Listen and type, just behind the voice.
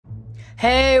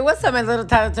Hey, what's up, my little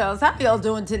tattletales? How y'all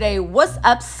doing today? What's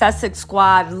up, Sussex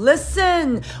Squad?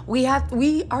 Listen, we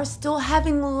are still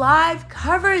having live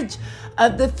coverage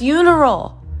of the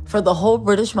funeral for the whole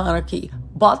British monarchy,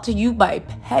 brought to you by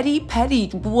petty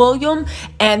William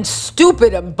and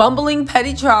stupid and bumbling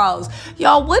petty Charles.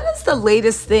 Y'all, what is the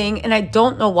latest thing? And I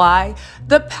don't know why.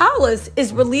 The palace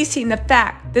is releasing the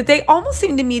fact that they almost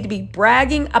seem to me to be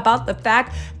bragging about the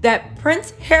fact that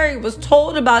Prince Harry was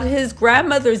told about his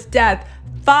grandmother's death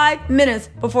 5 minutes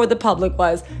before the public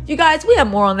was. You guys, we have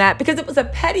more on that because it was a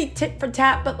petty tit for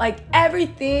tat, but like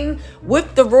everything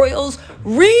with the royals,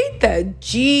 read the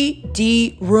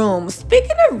GD room.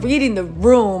 Speaking of reading the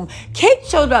room, Kate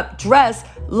showed up dressed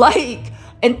like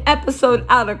an episode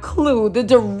out of Clue, the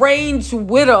deranged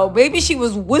widow. Maybe she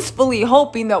was wistfully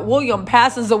hoping that William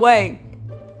passes away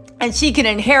and she can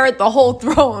inherit the whole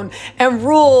throne and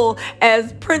rule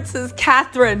as Princess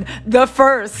Catherine the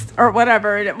First, or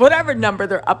whatever number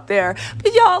they're up there.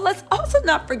 But y'all, let's also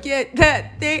not forget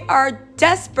that they are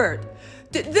desperate.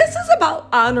 This is about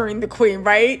honoring the Queen,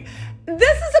 right?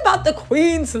 This is about the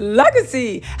Queen's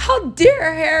legacy. How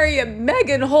dare Harry and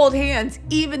Meghan hold hands,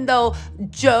 even though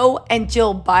Joe and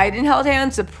Jill Biden held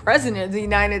hands, the President of the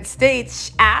United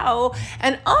States, ow.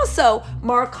 And also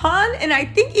Markle and I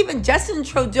think even Justin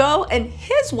Trudeau and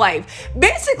his wife.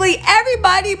 Basically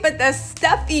everybody but the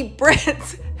stuffy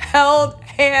Brits held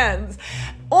hands.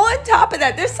 On top of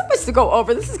that, there's so much to go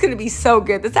over. This is going to be so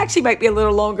good. This actually might be a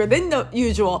little longer than the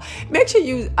usual. Make sure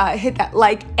you hit that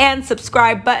like and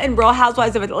subscribe button. Real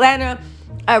Housewives of Atlanta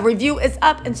review is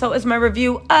up, and so is my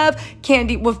review of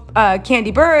Candy with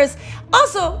Candy Burrs.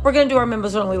 Also, we're going to do our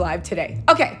members only live today.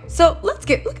 Okay, so look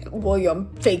at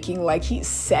William faking like he's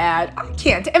sad. I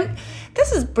can't. And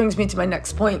this brings me to my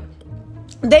next point.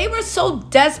 They were so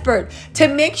desperate to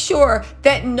make sure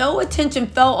that no attention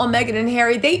fell on Meghan and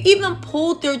Harry. They even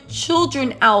pulled their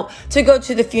children out to go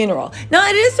to the funeral. Now,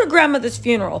 it is their grandmother's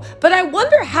funeral, but I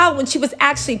wonder how, when she was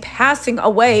actually passing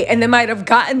away, and they might have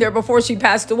gotten there before she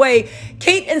passed away,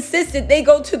 Kate insisted they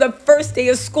go to the first day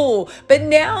of school. But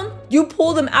now you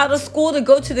pull them out of school to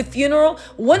go to the funeral.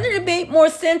 Wouldn't it make more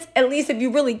sense, at least if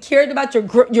you really cared about your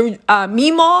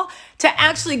Meemaw, to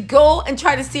actually go and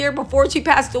try to see her before she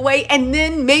passed away, and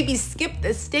then maybe skip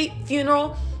the state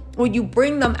funeral where you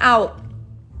bring them out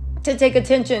to take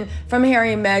attention from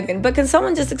Harry and Meghan? But can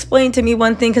someone just explain to me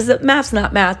one thing, because the math's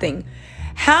not mathing?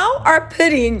 How are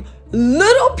putting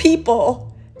little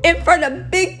people in front of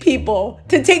big people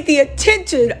to take the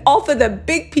attention off of the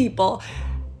big people?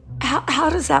 How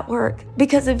does that work?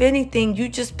 Because if anything, you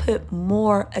just put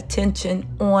more attention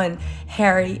on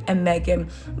Harry and Meghan.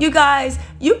 You guys,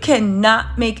 you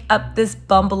cannot make up this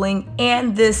bumbling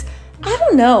and this, I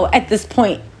don't know, at this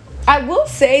point. I will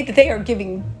say that they are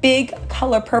giving big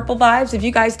color purple vibes. If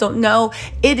you guys don't know,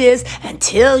 it is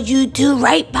until you do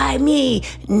right by me.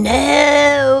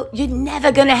 No, you're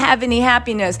never going to have any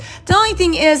happiness. The only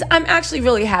thing is, I'm actually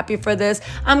really happy for this.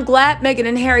 I'm glad Meghan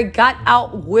and Harry got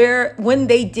out when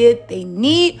they did. They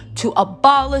need to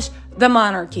abolish the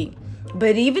monarchy.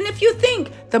 But even if you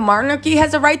think the monarchy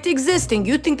has a right to exist and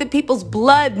you think that people's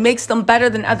blood makes them better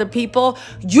than other people,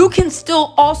 you can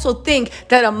still also think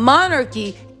that a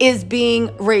monarchy is being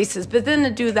racist. But then to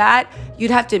do that,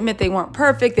 you'd have to admit they weren't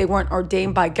perfect. They weren't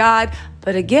ordained by God.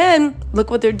 But again, look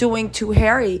what they're doing to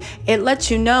Harry. It lets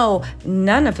you know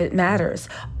none of it matters.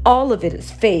 All of it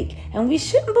is fake. And we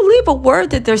shouldn't believe a word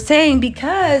that they're saying,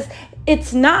 because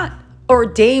it's not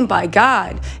ordained by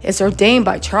God. It's ordained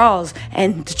by Charles,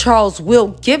 and Charles will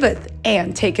give it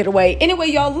and take it away. Anyway,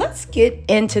 y'all, let's get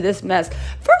into this mess.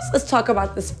 First, let's talk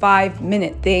about this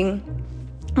 5-minute thing,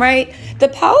 right? The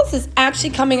palace is actually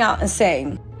coming out and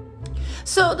saying,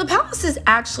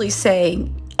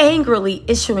 angrily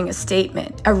issuing a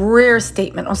statement, a rare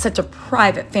statement on such a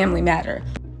private family matter,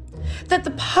 that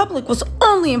the public was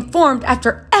only informed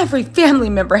after every family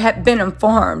member had been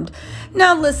informed.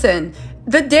 Now listen,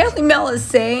 the Daily Mail is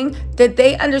saying that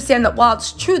they understand that while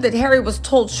it's true that Harry was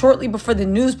told shortly before the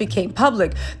news became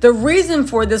public, the reason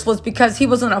for this was because he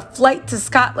was on a flight to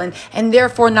Scotland and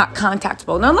therefore not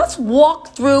contactable. Now let's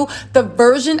walk through the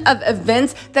version of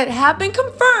events that have been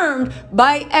confirmed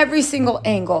by every single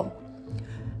angle.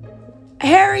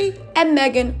 Harry and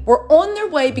Meghan were on their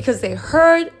way because they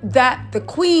heard that the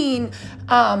Queen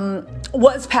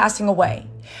was passing away.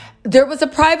 There was a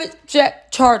private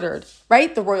jet chartered,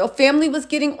 right? The royal family was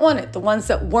getting on it, the ones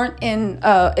that weren't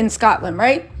in Scotland,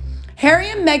 right? Harry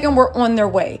and Meghan were on their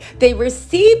way. They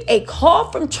received a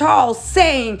call from Charles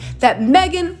saying that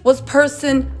Meghan was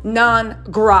person non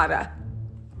grata.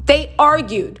 They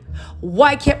argued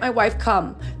Why can't my wife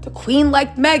come? The queen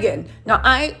liked Meghan. Now,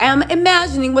 I am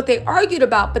imagining what they argued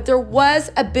about, but there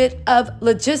was a bit of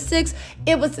logistics.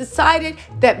 It was decided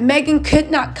that Meghan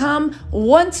could not come.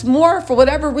 Once more, for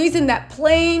whatever reason, that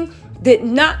plane did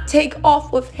not take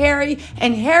off with Harry,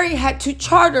 and Harry had to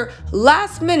charter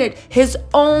last minute his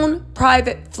own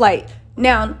private flight.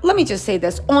 Now, let me just say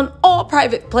this. On all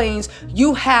private planes,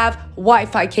 you have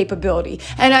Wi-Fi capability.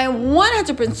 And I am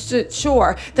 100%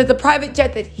 sure that the private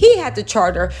jet that he had to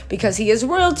charter, because he is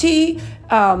royalty,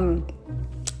 and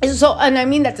I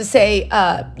mean that to say,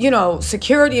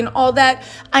 security and all that,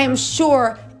 I am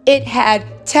sure it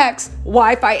had text,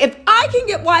 Wi-Fi. If I can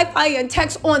get Wi-Fi and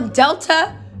text on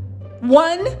Delta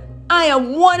One, I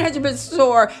am 100%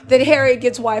 sure that Harry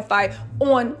gets Wi-Fi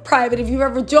on private. If you've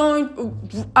ever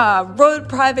rode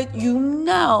private, you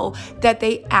know that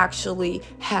they actually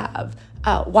have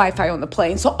Wi-Fi on the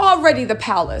plane. So already the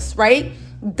palace, right?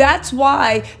 That's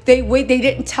why they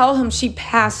didn't tell him she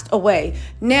passed away.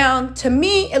 Now, to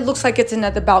me, it looks like it's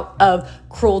another bout of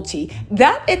cruelty.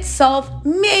 That itself,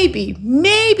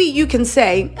 maybe you can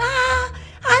say,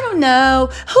 I don't know.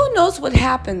 Who knows what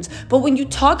happens? But when you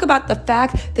talk about the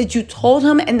fact that you told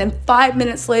him and then 5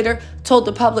 minutes later told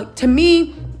the public, to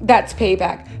me, that's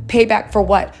payback. Payback for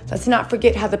what? Let's not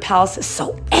forget how the palace is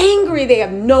so angry. They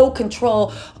have no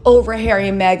control over Harry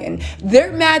and Meghan.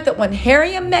 They're mad that when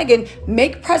Harry and Meghan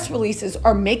make press releases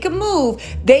or make a move,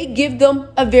 they give them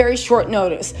a very short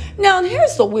notice. Now,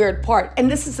 here's the weird part, and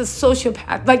this is the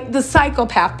sociopath, like the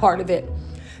psychopath part of it.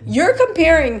 You're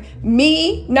comparing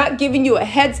me not giving you a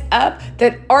heads up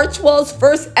that Archewell's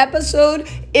first episode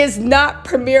is not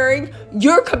premiering.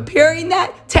 You're comparing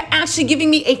that to actually giving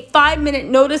me a 5-minute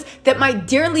notice that my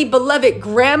dearly beloved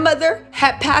grandmother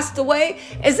had passed away.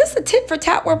 Is this a tit for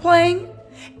tat we're playing?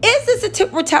 Is this a tit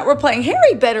for tat we're playing?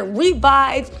 Harry better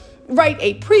revise, write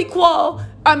a preface,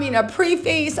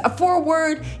 a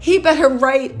foreword. He better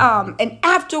write an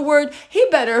afterword. He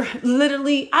better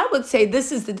literally, I would say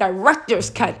this is the director's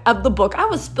cut of the book. I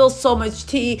would spill so much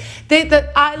tea that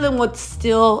the island would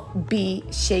still be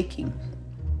shaking.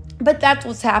 But that's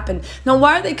what's happened. Now,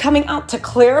 why are they coming out to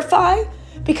clarify?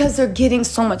 Because they're getting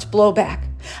so much blowback.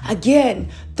 Again,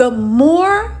 the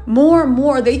more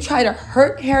they try to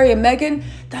hurt Harry and Meghan,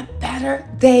 the better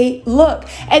they look.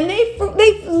 And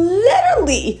they've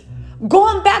literally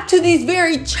gone back to these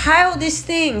very childish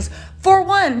things. For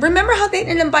one, remember how they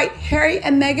didn't invite Harry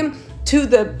and Meghan to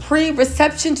the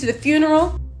pre-reception, to the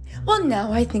funeral? Well,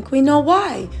 now I think we know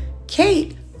why.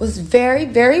 Kate was very,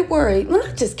 very worried. Well,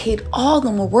 not just Kate, all of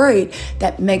them were worried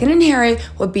that Meghan and Harry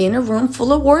would be in a room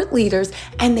full of world leaders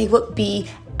and they would be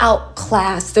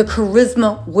outclassed. Their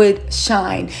charisma would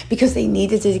shine because they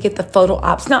needed to get the photo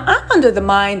ops. Now, I'm under the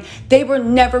mind they were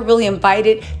never really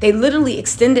invited. They literally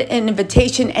extended an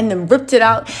invitation and then ripped it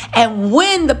out. And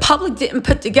when the public didn't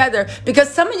put together, because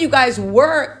some of you guys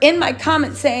were in my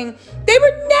comments saying, they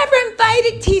were never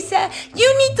invited, Tisa.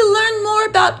 You need to learn more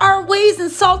about our ways in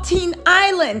Saltine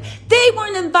Island. They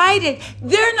weren't invited.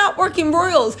 They're not working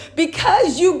royals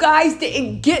because you guys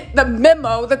didn't get the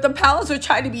memo that the palace were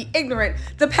trying to be ignorant.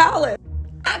 The palace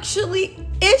actually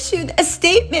issued a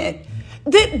statement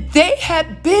that they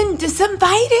had been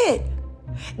disinvited.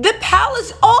 The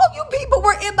palace, all you people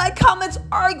were in my comments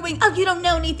arguing, oh, you don't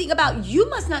know anything about, you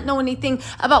must not know anything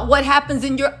about what happens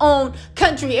in your own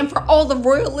country. And for all the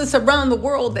royalists around the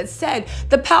world that said,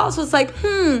 the palace was like,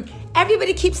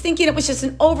 everybody keeps thinking it was just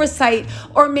an oversight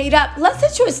or made up. Let's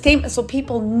issue a statement so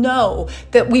people know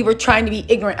that we were trying to be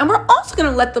ignorant. And we're also going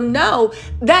to let them know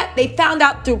that they found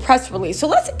out through press release. So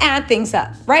let's add things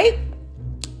up, right?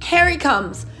 Harry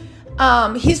comes.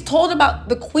 He's told about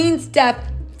the Queen's death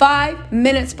 5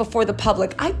 minutes before the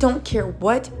public. I don't care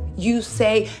what you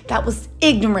say. That was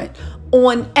ignorant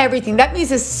on everything. That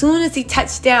means as soon as he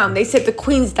touched down, they said the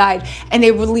Queen's died and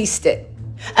they released it.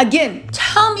 Again,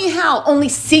 tell me how only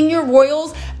senior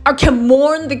royals can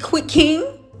mourn the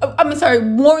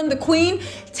mourn the Queen.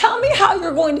 Tell me how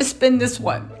you're going to spin this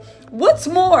one. What's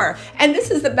more, and this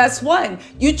is the best one,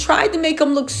 you tried to make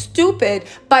him look stupid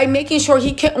by making sure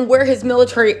he couldn't wear his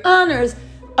military honors.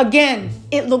 Again,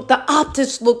 the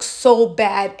optics looked so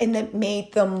bad and it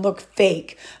made them look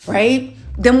fake, right?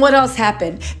 Then what else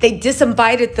happened? They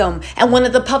disinvited them. And one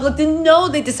of the public didn't know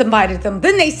they disinvited them.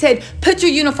 Then they said, put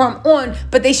your uniform on,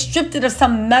 but they stripped it of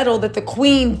some medal that the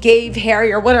Queen gave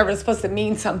Harry or whatever. It's supposed to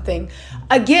mean something.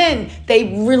 Again,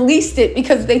 they released it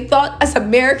because they thought us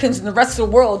Americans and the rest of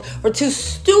the world were too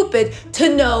stupid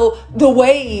to know the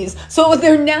ways. So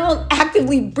they're now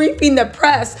actively briefing the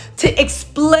press to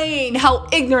explain how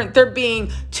ignorant they're being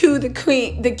to the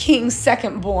Queen, the King's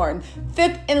second born,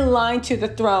 fifth in line to the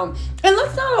throne. And let's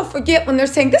let's not all forget when they're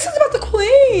saying, this is about the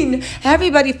Queen.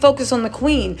 Everybody focus on the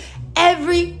Queen.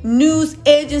 Every news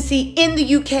agency in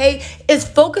the UK is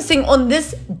focusing on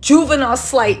this juvenile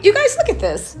slight. You guys look at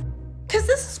this. Because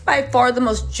this is by far the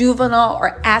most juvenile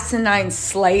or asinine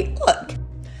slight. Look,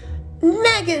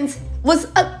 Meghan's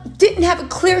didn't have a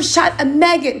clear shot of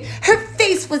Meghan. Her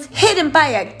face was hidden by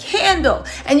a candle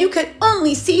and you could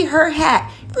only see her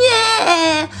hat.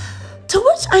 Yeah. To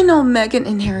which I know Meghan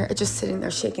and Harry are just sitting there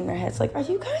shaking their heads like, are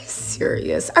you guys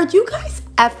serious? Are you guys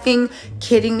effing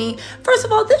kidding me? First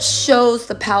of all, this shows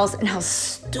the palace and how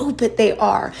stupid they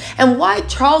are and why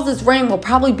Charles's reign will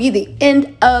probably be the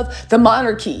end of the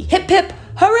monarchy. Hip, hip,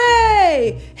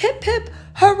 hooray! Hip, hip,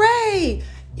 hooray!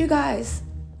 You guys,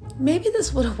 maybe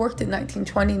this would have worked in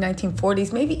 1920,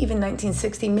 1940s, maybe even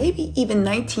 1960, maybe even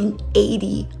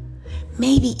 1980,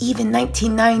 maybe even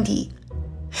 1990.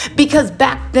 Because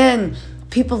back then,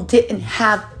 people didn't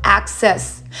have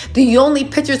access. The only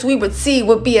pictures we would see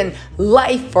would be in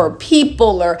Life or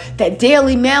People or the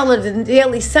Daily Mail or the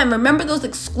Daily Sun. Remember those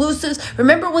exclusives?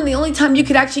 Remember when the only time you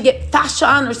could actually get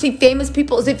fashion or see famous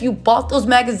people is if you bought those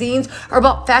magazines or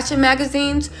about fashion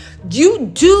magazines? You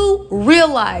do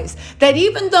realize that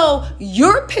even though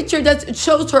your picture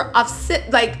shows her offset,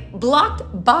 like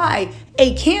blocked by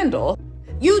a candle,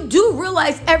 you do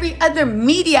realize every other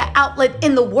media outlet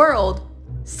in the world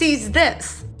sees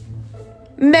this.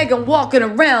 Meghan walking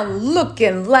around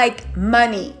looking like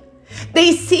money.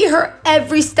 They see her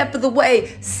every step of the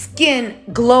way, skin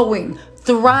glowing,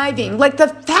 thriving. Like the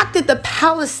fact that the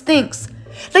palace thinks,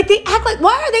 like they act like,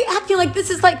 why are they acting like this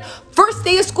is like first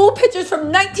day of school pictures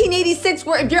from 1986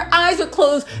 where if your eyes are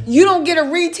closed, you don't get a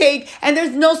retake and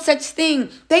there's no such thing.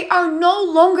 They are no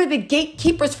longer the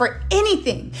gatekeepers for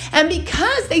anything. And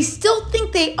because they still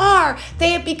think they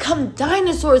have become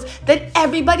dinosaurs that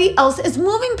everybody else is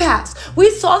moving past. We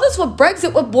saw this with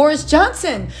Brexit with Boris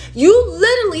Johnson. You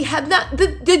literally have not,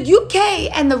 the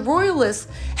UK and the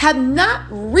royalists have not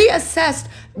reassessed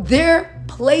their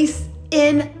place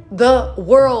in the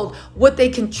world, what they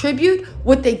contribute,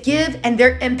 what they give, and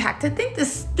their impact. To think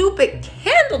this stupid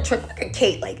candle trick, look at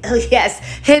Kate, like, oh yes,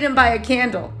 hidden by a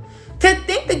candle. To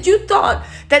think that you thought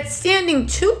that standing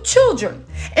two children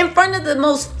in front of the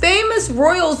most famous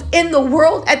royals in the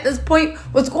world at this point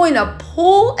was going to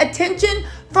pull attention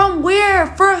from where,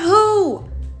 for who?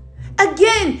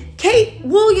 Again, Kate,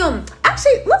 William,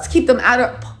 actually, let's keep them out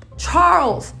of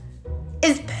Charles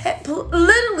is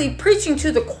literally preaching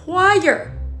to the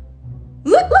choir.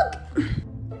 Look.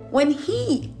 When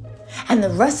he and the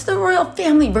rest of the royal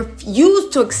family refuse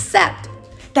to accept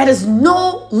that is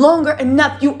no longer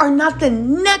enough. You are not the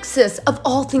nexus of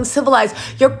all things civilized.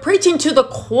 You're preaching to the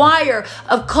choir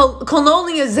of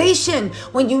colonialization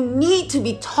when you need to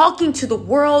be talking to the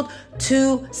world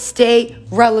to stay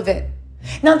relevant.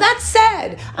 Now that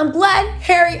said, I'm glad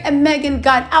Harry and Meghan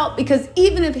got out, because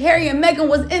even if Harry and Meghan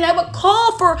was in, I would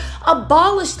call for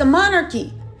abolish the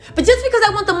monarchy. But just because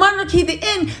I want the monarchy to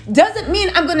end doesn't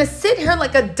mean I'm going to sit here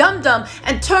like a dum-dum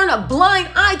and turn a blind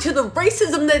eye to the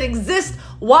racism that exists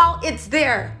while it's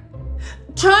there.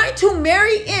 Trying to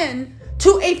marry in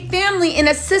to a family in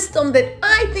a system that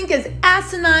I think is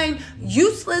asinine,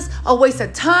 useless, a waste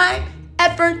of time,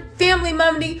 effort, family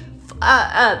money,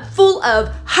 full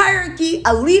of hierarchy,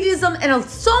 elitism, and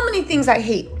so many things I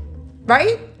hate,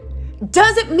 right?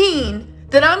 Doesn't mean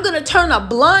that I'm going to turn a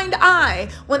blind eye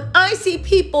when I see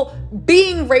people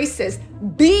being racist,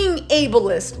 being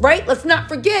ableist, right? Let's not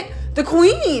forget the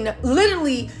Queen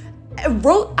literally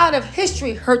wrote out of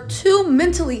history her two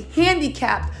mentally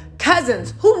handicapped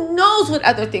cousins. Who knows what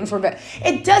other things were bad?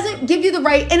 It doesn't give you the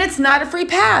right, and it's not a free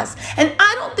pass. And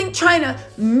I don't think trying to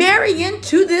marry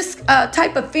into this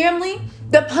type of family,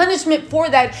 the punishment for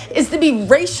that is to be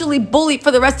racially bullied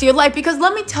for the rest of your life. Because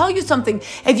let me tell you something.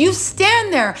 If you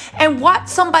stand there and watch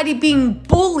somebody being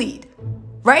bullied,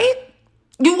 right?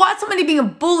 You watch somebody being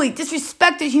bullied,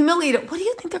 disrespected, humiliated. What do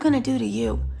you think they're going to do to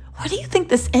you? Where do you think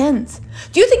this ends?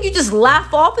 Do you think you just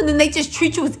laugh off and then they just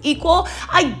treat you as equal?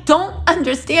 I don't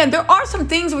understand. There are some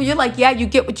things where you're like, yeah, you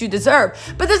get what you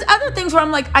deserve. But there's other things where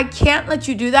I'm like, I can't let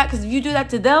you do that, because if you do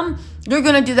that to them, you're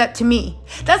going to do that to me.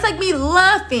 That's like me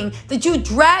laughing that you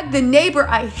drag the neighbor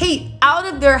I hate out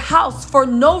of their house for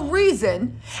no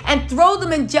reason and throw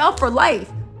them in jail for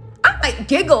life. I might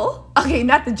giggle. Okay,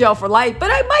 not the jail for life, but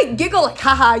I might giggle like,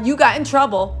 haha, you got in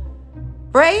trouble,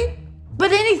 right?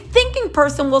 But any thinking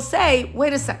person will say,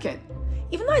 wait a second,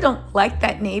 even though I don't like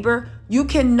that neighbor, you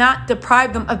cannot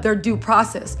deprive them of their due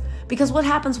process. Because what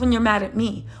happens when you're mad at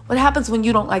me? What happens when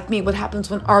you don't like me? What happens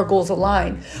when our goals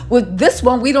align? With this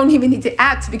one, we don't even need to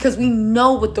act because we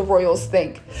know what the royals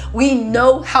think. We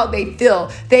know how they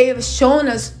feel. They have shown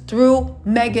us through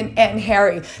Meghan and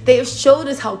Harry. They have showed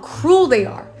us how cruel they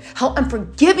are, how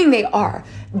unforgiving they are.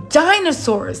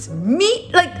 Dinosaurs,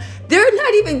 meat, like they're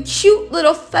not even cute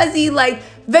little fuzzy like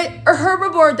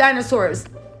herbivore dinosaurs.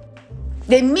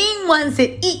 The mean ones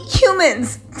that eat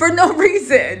humans for no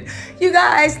reason. You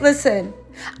guys, listen.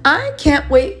 I can't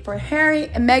wait for Harry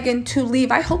and Meghan to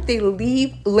leave. I hope they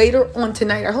leave later on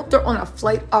tonight. I hope they're on a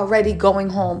flight already going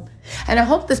home. And I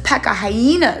hope this pack of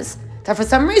hyenas that for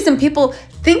some reason people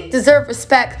think deserve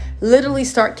respect literally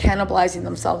start cannibalizing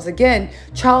themselves. Again,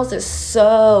 Charles is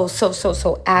so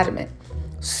adamant.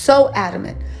 So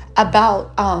adamant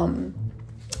about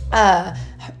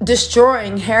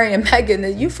destroying Harry and Meghan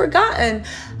that you've forgotten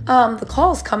the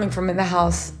calls coming from in the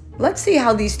house. Let's see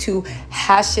how these two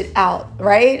hash it out,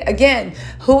 right? Again,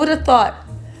 who would have thought?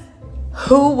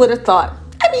 Who would have thought?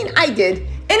 I mean, I did.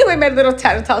 Anyway, my little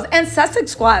tattletales and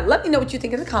Sussex squad, let me know what you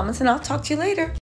think in the comments and I'll talk to you later.